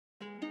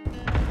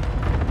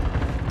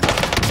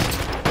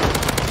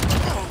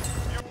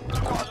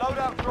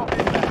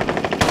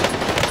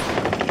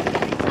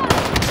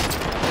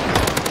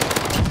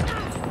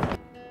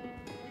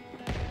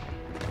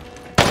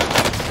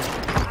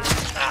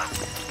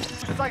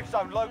Safe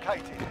zone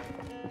located.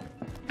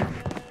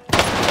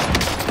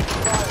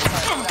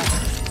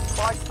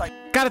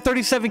 Got a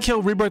 37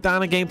 kill Rebirth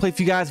Island gameplay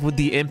for you guys with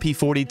the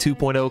MP40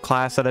 2.0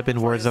 class setup in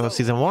Warzone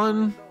Season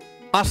 1.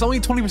 Also, only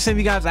 20% of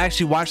you guys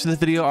actually watching this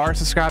video are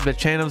subscribed to the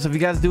channel, so if you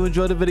guys do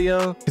enjoy the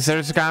video,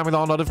 consider subscribing with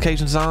all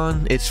notifications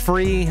on. It's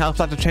free, helps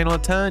out the channel a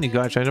ton. You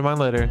can go change your mind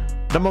later.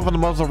 Number one, the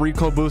muzzle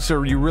recoil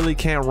booster. You really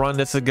can't run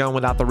this gun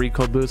without the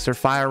recoil booster.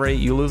 Fire rate,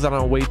 you lose out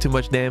on way too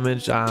much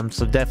damage,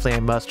 so definitely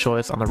a must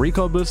choice on the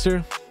recoil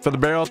booster. For the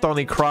barrel, throwing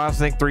the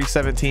Crossneck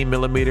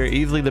 317mm,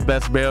 easily the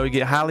best barrel. You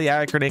get highly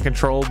accurate and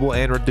controllable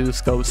and reduced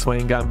scope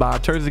swing gun by.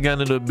 Turns the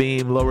gun into a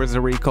beam, lowers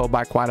the recoil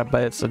by quite a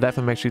bit, so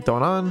definitely make sure you throw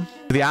it on.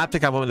 For the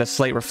optic, I went with a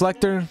slate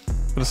reflector.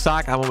 For the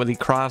stock, I went with the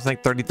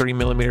Crossneck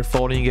 33mm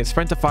folding. You get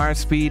sprint to fire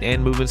speed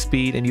and movement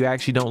speed, and you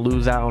actually don't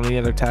lose out on any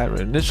other tab.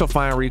 Initial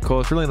fire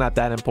recoil is really not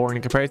that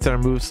important compared to the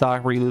move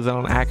stock where you lose out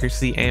on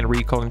accuracy and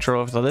recoil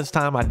control. So this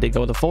time I did go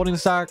with the folding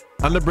stock.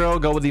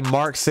 Underbarrel, go with the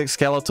Mark 6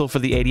 skeletal for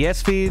the ADS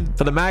speed.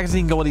 For the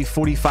magazine, go with the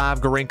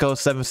 45 Gorenko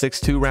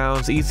 7.62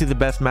 rounds. Easily the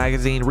best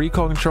magazine.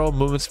 Recoil control,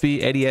 movement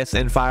speed, ADS,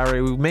 and fire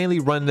rate. We mainly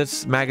run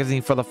this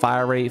magazine for the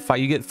fire rate.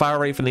 You get fire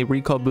rate from the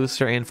recoil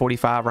booster and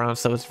 45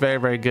 rounds, so it's very,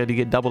 very good. You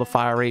get double the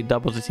fire rate,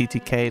 double the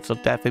TTK, so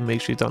definitely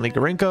make sure you throw on the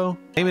Gorenko.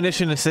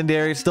 Ammunition,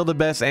 incendiary, still the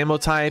best ammo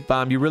type.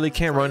 You really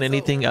can't run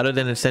anything other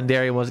than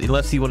incendiary ones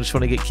unless you just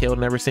want to get killed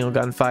in every single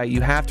gunfight.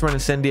 You have to run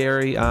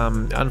incendiary.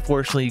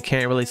 Unfortunately, you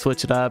can't really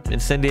switch it up.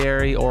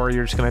 Incendiary, or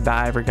you're just gonna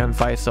die every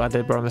gunfight, so I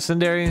did run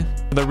incendiary.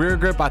 For the rear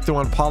grip, I threw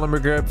on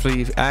polymer grip for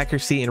the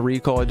accuracy and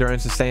recoil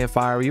endurance and staying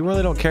fire. You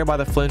really don't care about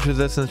the flinch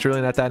resistance,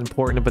 really not that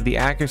important, but the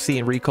accuracy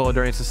and recoil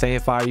endurance and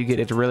staying fire you get,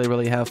 it's really,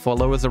 really helpful.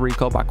 Lowers the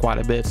recoil by quite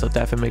a bit, so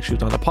definitely make sure you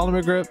throw on the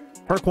polymer grip.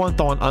 Perk 1,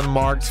 throwing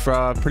unmarked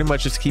for pretty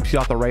much just keeps you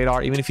off the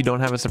radar. Even if you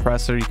don't have a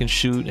suppressor, you can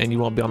shoot and you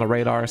won't be on the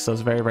radar, so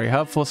it's very, very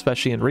helpful,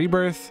 especially in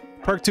Rebirth.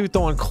 Perk 2,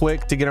 throwing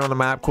quick to get around the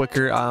map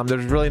quicker.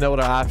 There's really no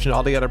other option.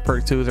 All the other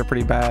perk 2s are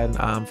pretty bad.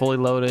 Fully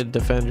loaded,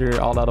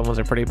 defender, all the other ones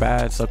are pretty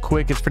bad, so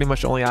quick is pretty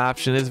much the only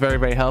option. It's very,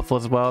 very helpful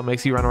as well. It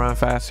makes you run around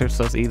faster,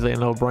 so it's easily a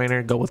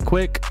no-brainer. Go with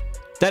quick.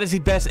 That is the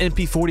best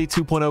MP40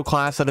 2.0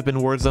 class setup in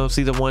Warzone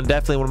Season 1.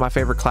 Definitely one of my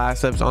favorite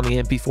class setups on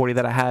the MP40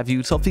 that I have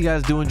used. Hope you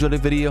guys do enjoy the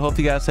video. Hope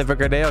you guys have a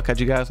great day. I'll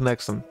catch you guys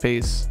next one.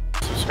 Peace.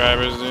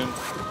 Subscribers, dude.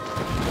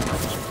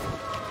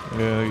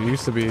 Yeah, it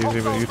used to be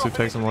easy, but YouTube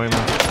takes them away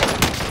now.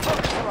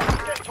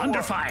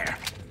 Under fire.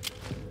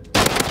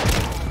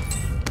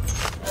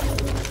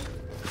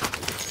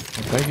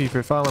 Thank you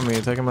for following me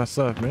and taking my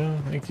stuff,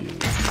 man. Thank you.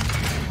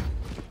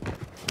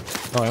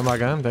 Oh, and my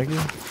gun. Thank you.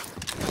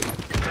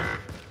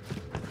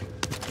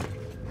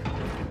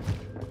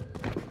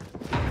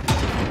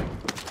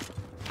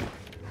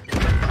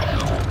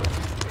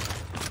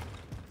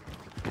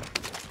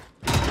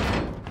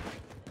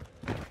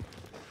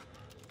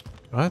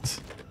 What?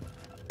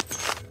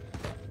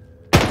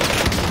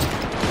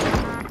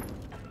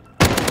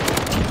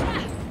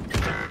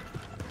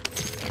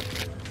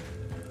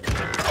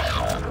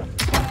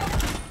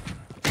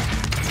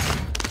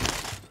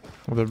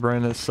 The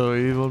brain is so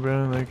evil,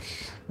 bro. Like,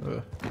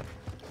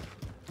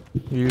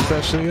 you use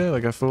that shit yet?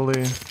 Like a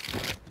fully...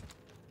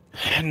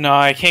 No,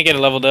 I can't get it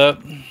leveled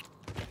up.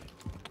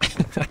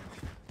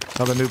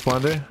 Oh, the new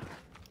plunder?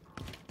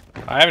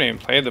 I haven't even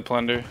played the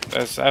plunder.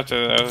 That's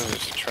after that was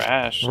just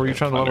trash. Where are you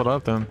trying to level it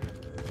up then?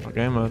 What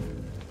game mode?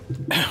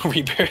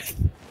 Rebirth.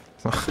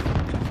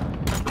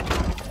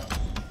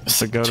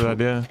 That's a goated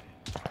idea.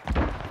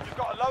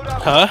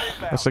 Huh?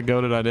 That's a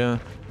goated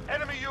idea.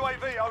 Enemy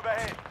UAV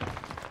overhead.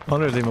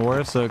 Plunder is even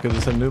worse though, because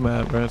it's a new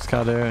map, bro. It's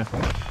Caldera.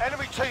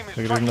 Enemy team is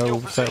Like, there's no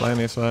set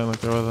landing spot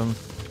like there wasn't.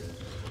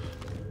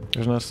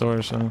 There's no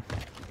storage, so.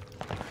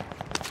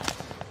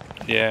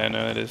 Yeah,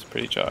 no, it is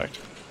pretty chalked.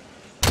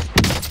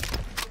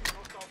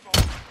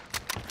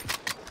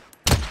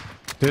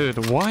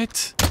 Dude,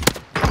 what?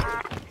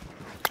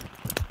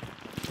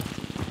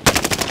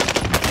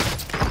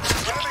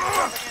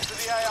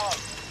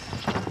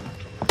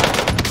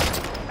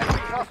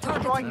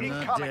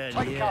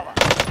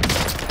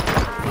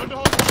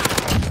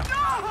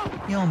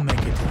 You'll make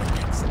it to the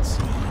next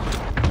scene.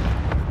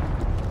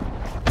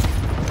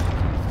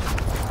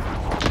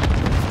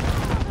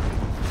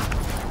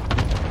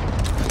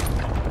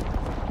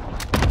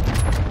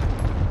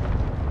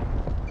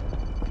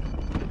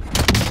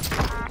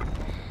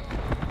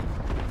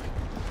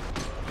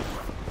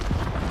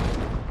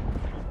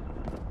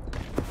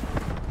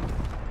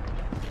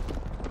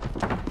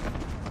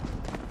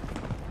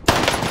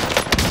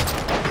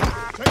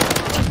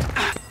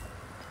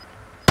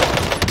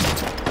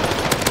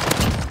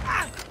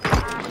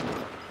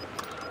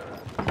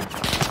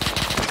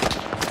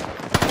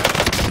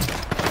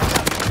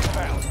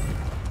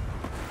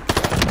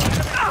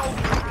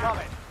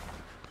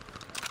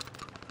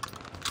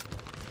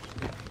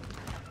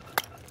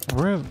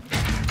 Where?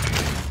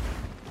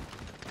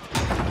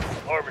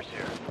 Armor's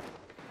here.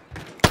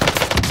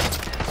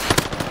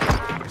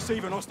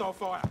 Receiving hostile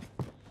fire.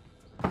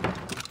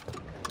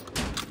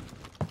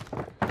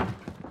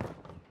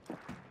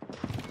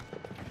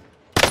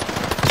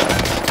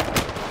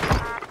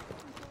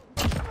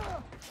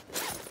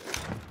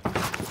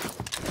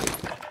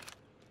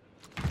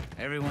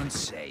 Everyone's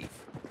safe.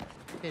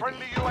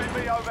 Friendly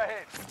UAV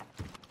overhead.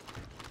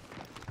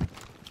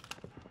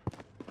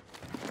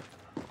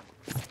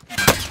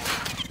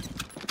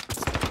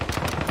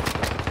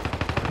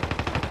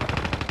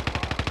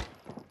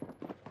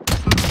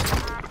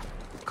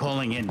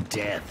 Calling in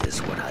death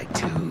is what I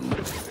do.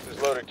 This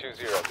is loader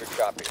 2-0. Good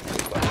copy.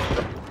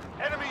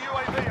 Enemy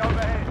UAV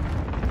overhead.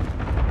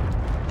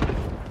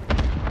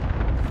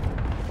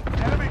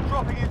 Enemy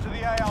dropping into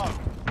the AO.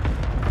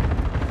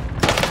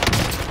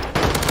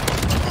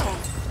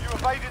 You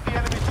evaded the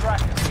enemy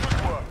tracker.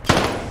 Good work.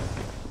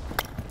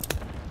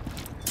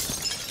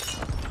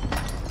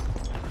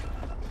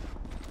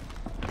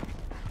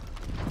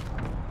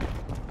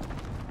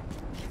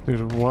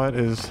 Dude, what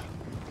is...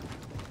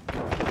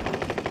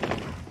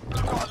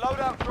 Got a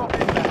loadout drop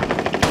in there.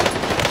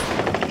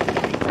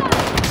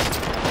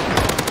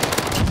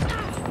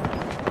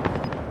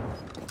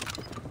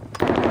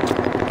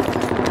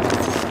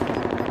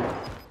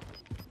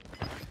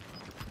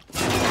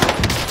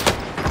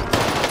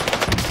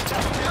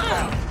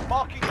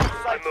 Marking your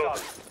safe zone.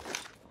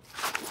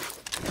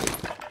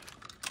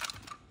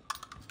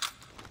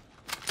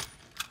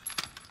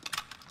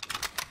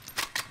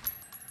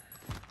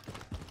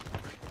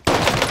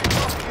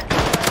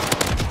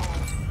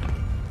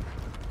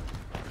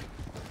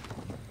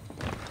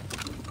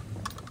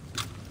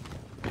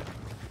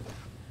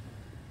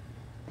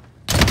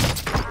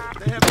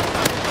 They have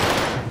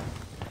overhead.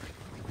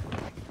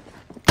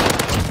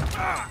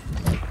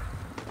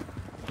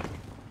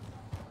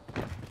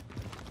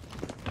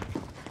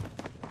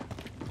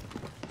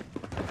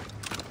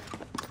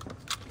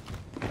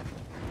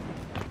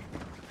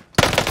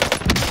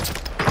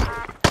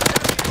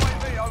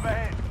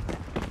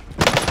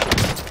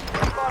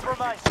 25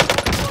 remains.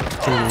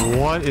 Dude,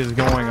 what is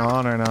going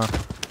on right now?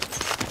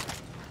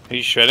 Are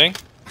you shredding?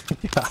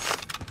 Yeah.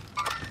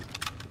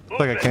 It's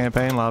like a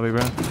campaign lobby,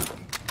 bro.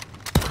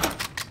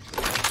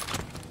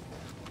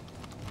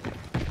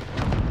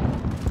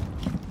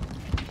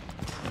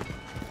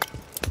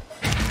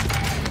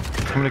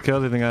 How many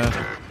kills do you think I have?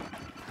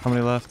 How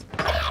many left?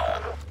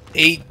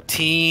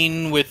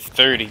 18 with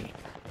 30.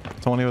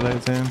 20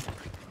 with 18.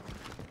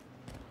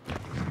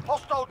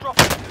 Hostile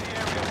dropping into the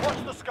area.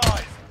 Watch the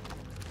skies.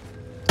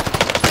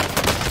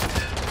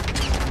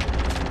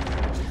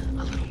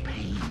 A little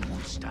pain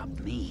won't stop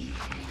me.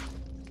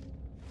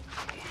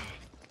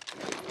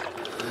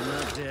 I'm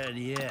not dead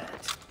yet.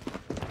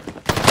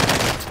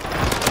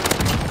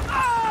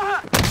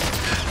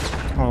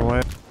 Oh,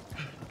 wait.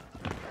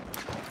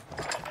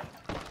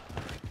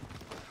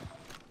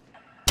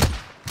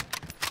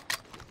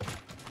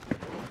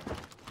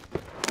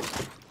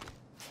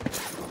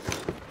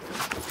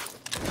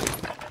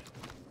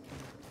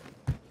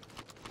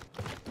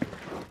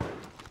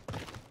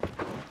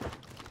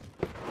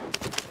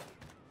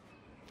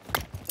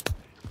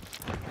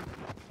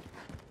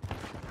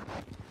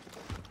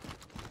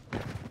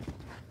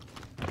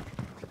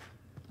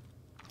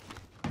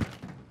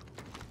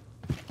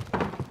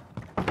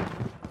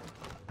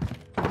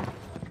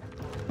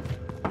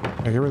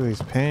 I get rid of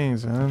these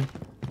pings, man.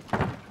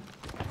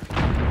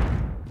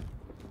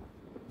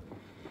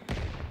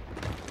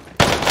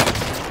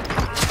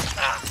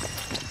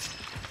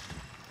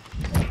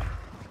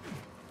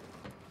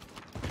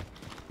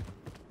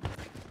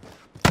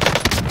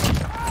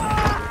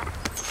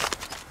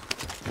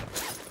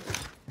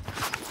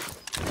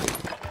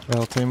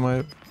 Well, team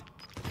wipe.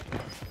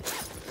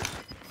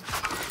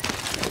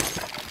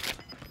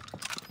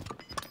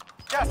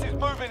 Gas is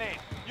moving in.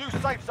 New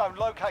safe zone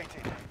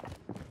located.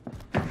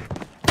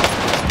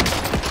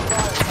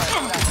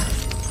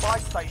 Buy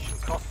station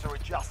costs are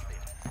adjusted.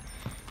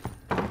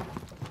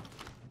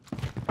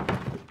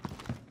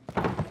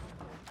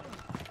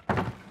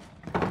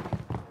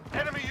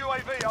 Enemy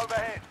UAV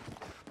overhead.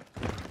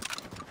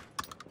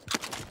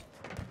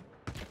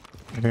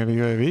 You got a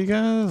UAV,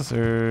 guys,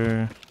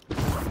 or?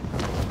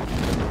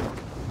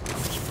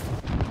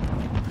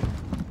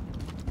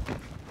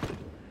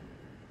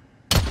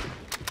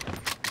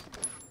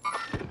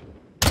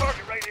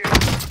 Target right here.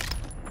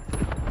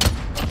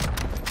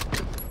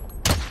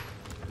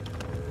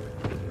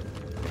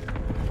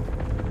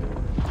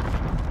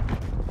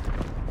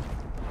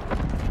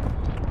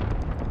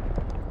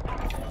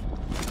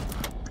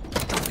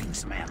 Dropping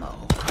some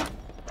ammo.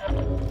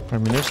 Our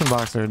munition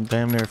box are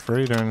damn near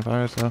free during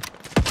fire, so.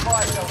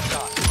 Fire cell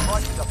shut.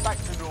 Prices are back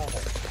to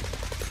normal.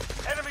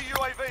 Enemy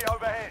UAV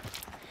overhead.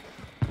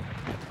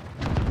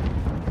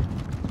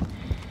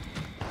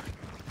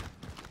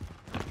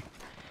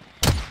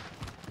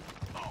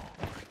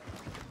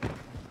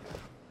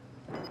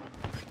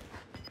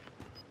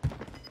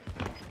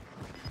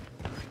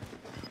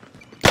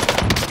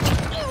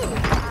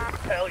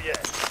 Hell yeah.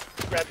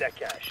 Grab that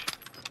cash.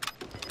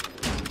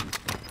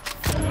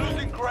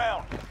 Losing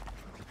ground.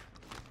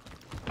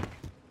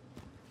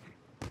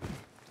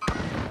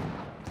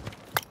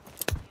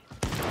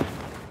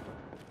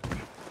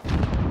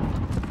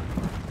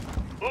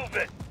 Move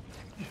it.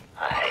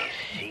 I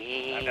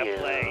see Time to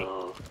play.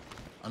 you.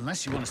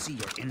 Unless you want to see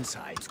your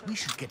insides, we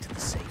should get to the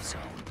safe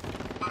zone.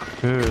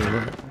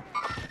 Dude.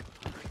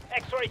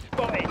 Enemy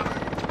spotted.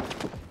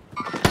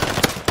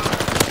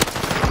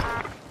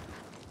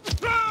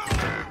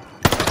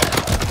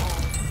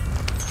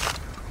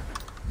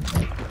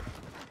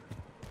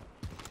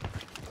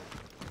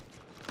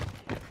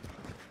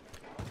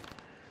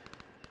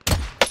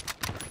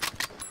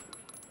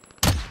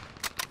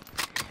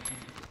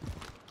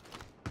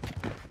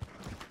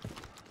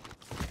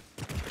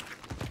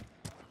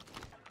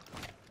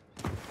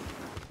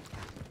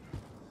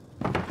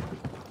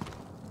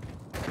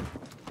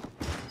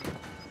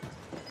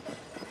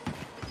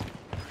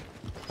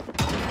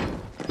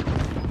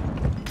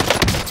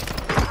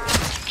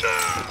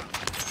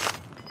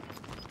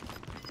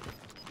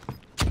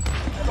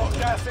 Got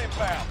gas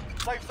inbound.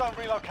 Safe zone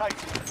relocated.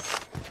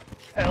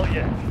 Hell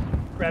yeah.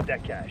 Grab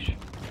that cash.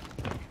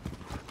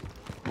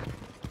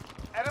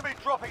 Enemy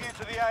dropping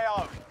into the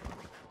AO.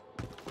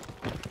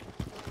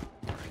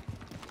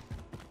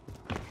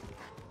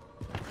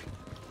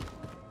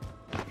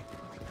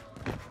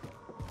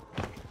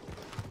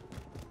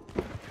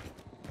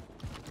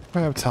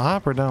 Way up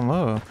top or down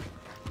low?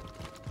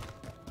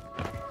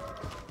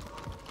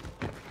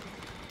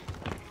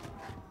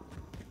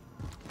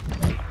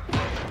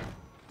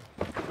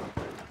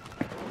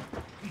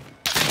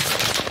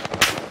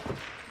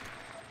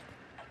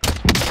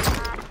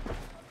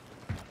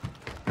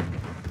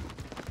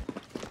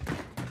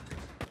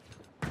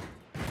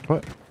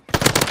 What?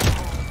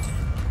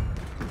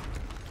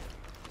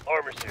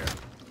 Armor's here.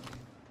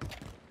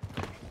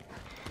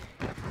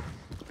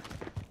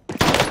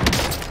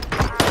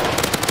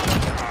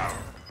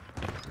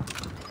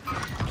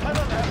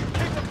 Tenant there.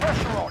 Keep the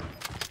pressure on.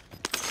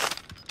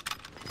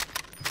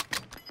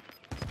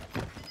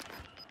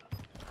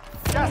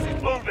 Gas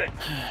is moving.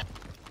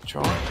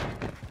 Sure.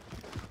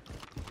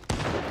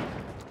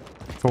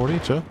 40,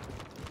 chill.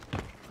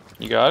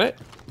 You got it?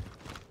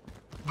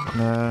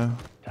 Nah.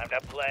 Time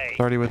to play.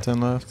 30 with 10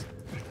 left.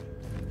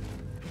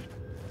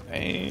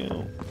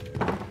 Damn.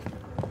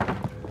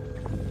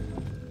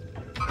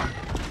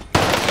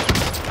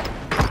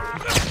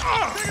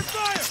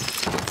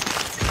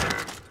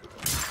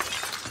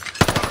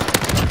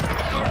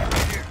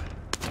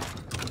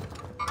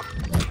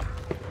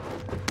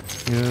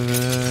 Give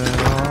it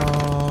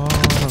all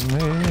to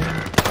me.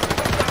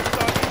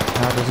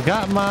 I just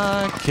got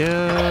my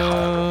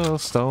kill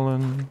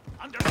stolen.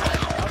 Only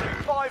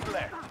 5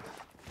 left.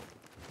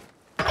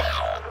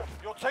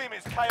 Your team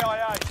is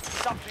KIA.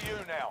 It's up to you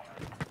now.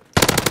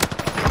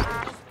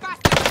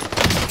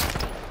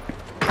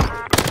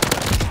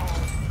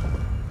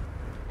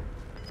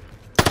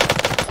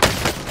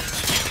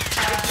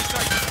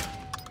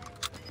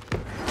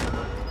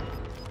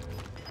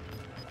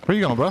 Where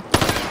you going, bro?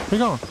 Where you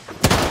going?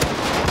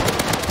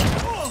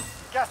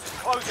 Gas is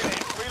closing in.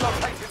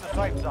 Relocating the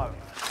safe zone.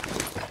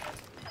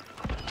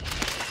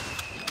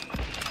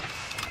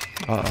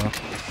 Uh-oh.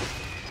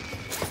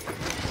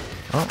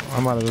 Oh,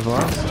 I'm out of this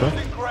last. Sure.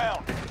 Losing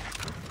ground.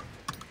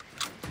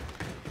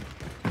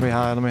 Let me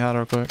hide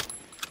real quick.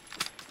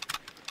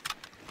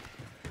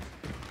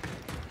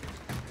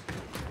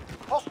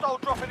 Hostile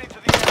dropping into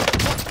the area.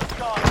 Watch the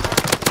sky.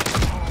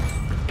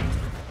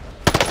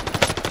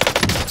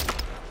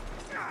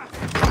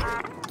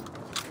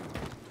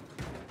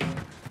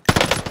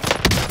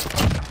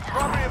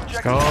 Primary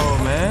objective. Go,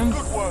 man.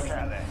 Good work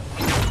out there.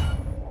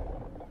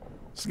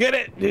 Let's get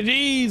it.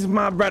 GG's,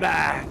 my brother.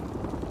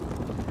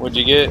 What'd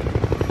you get?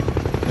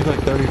 It's like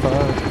 35.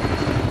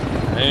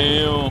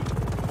 Damn.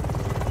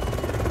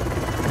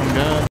 I'm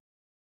good.